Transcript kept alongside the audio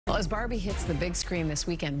Well, as Barbie hits the big screen this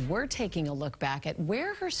weekend, we're taking a look back at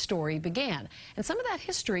where her story began. And some of that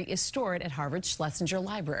history is stored at Harvard's Schlesinger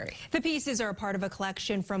Library. The pieces are a part of a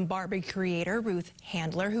collection from Barbie creator Ruth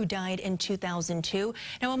Handler, who died in 2002.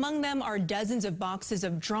 Now, among them are dozens of boxes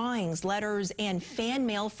of drawings, letters, and fan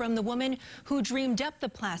mail from the woman who dreamed up the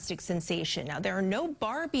plastic sensation. Now, there are no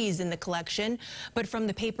Barbies in the collection, but from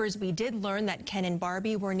the papers we did learn that Ken and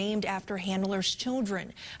Barbie were named after Handler's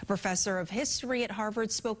children. A professor of history at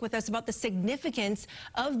Harvard spoke with us about the significance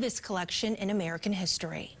of this collection in American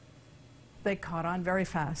history. They caught on very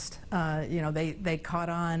fast. They caught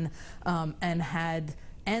on and had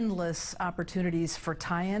endless opportunities for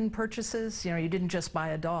tie-in purchases. You didn't just buy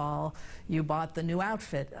a doll, you bought the new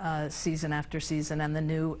outfit season after season and the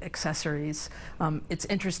new accessories. It's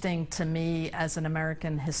interesting to me as an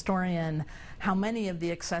American historian how many of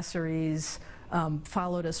the accessories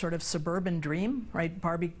followed a sort of suburban dream, right?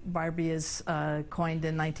 Barbie is coined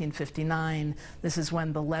in 1959. This is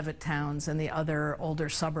when the Levitt towns and the other older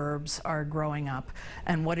suburbs are growing up.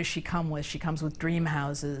 And what does she come with? She comes with dream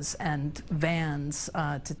houses and vans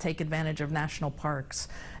to take advantage of national parks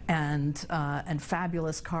and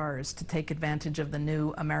fabulous cars to take advantage of the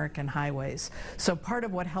new American highways. So part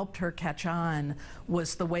of what helped her catch on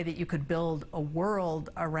was the way that you could build a world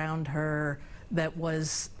around her that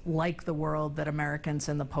was like the world that Americans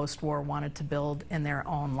in the post-war wanted to build in their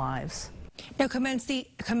own lives. Now,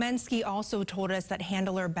 Kamensky also told us that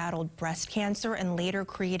Handler battled breast cancer and later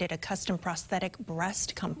created a custom prosthetic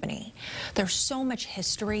breast company. There's so much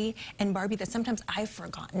history in Barbie that sometimes I've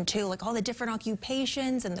forgotten too, like all the different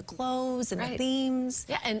occupations and the clothes and the themes.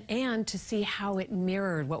 Yeah, and to see how it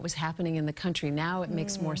mirrored what was happening in the country. Now it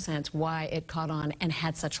makes more sense why it caught on and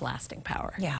had such lasting power. Yeah.